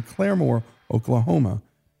Memorial in Claremore, Oklahoma.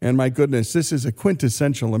 And my goodness, this is a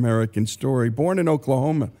quintessential American story. Born in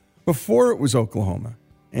Oklahoma, before it was Oklahoma,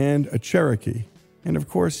 and a Cherokee. And of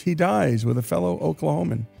course, he dies with a fellow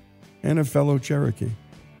Oklahoman and a fellow Cherokee.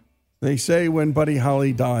 They say when Buddy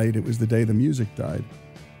Holly died, it was the day the music died.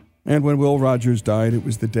 And when Will Rogers died, it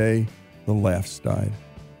was the day the laughs died.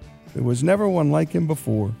 There was never one like him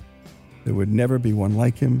before. There would never be one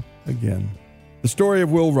like him again. The story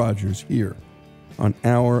of Will Rogers here on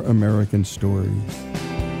Our American Stories.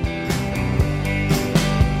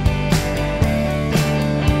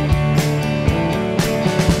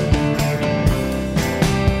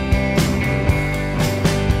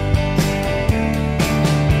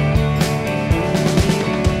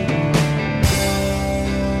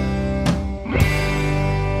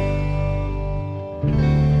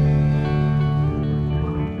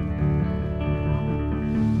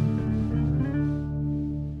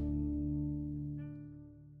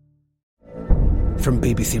 From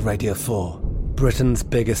BBC Radio 4, Britain's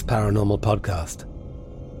biggest paranormal podcast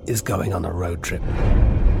is going on a road trip.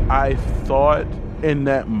 I thought in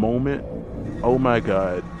that moment, oh my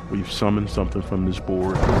God, we've summoned something from this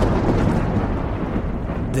board.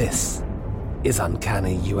 This is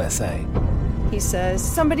Uncanny USA. He says,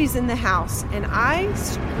 somebody's in the house, and I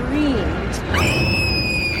screamed.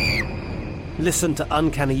 Listen to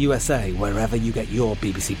Uncanny USA wherever you get your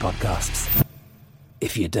BBC podcasts,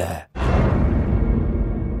 if you dare.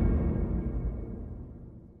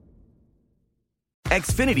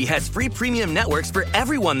 Xfinity has free premium networks for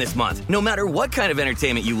everyone this month, no matter what kind of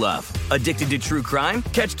entertainment you love. Addicted to true crime?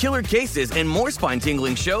 Catch killer cases and more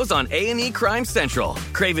spine-tingling shows on A&E Crime Central.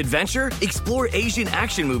 Crave adventure? Explore Asian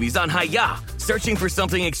action movies on Hi-Ya. Searching for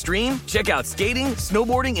something extreme? Check out skating,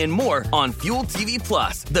 snowboarding, and more on Fuel TV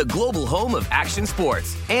Plus, the global home of action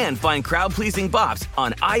sports. And find crowd-pleasing bops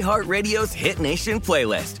on iHeartRadio's Hit Nation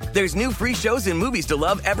playlist. There's new free shows and movies to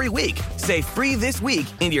love every week. Say free this week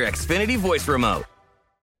in your Xfinity voice remote.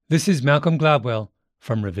 This is Malcolm Gladwell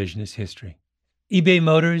from Revisionist History. eBay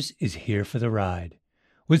Motors is here for the ride.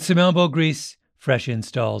 With some elbow grease, fresh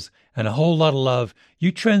installs, and a whole lot of love,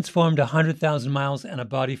 you transformed 100,000 miles and a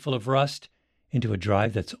body full of rust into a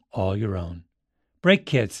drive that's all your own. Brake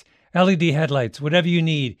kits, LED headlights, whatever you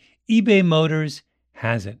need, eBay Motors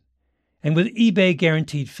has it. And with eBay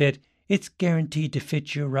Guaranteed Fit, it's guaranteed to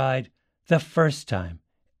fit your ride the first time,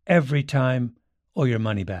 every time, or your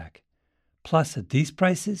money back. Plus, at these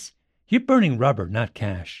prices, you're burning rubber, not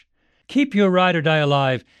cash. Keep your ride or die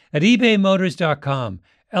alive at ebaymotors.com.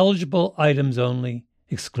 Eligible items only.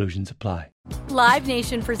 Exclusions apply. Live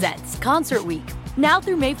Nation presents Concert Week. Now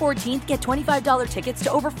through May 14th, get $25 tickets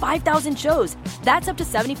to over 5,000 shows. That's up to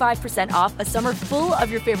 75% off a summer full of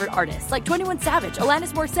your favorite artists like 21 Savage,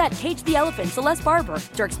 Alanis Morissette, Cage the Elephant, Celeste Barber,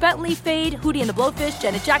 Dierks Bentley, Fade, Hootie and the Blowfish,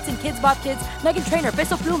 Janet Jackson, Kids Bop Kids, Meghan Trainor,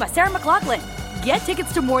 Bissell Pluma, Sarah McLachlan. Get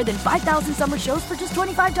tickets to more than 5,000 summer shows for just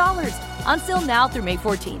 $25. Until now through May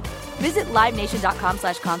 14th. Visit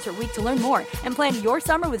LiveNation.com/Concert Week to learn more and plan your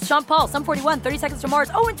summer with Sean Paul, Sum 41, 30 Seconds to Mars,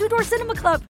 and Two Door Cinema Club.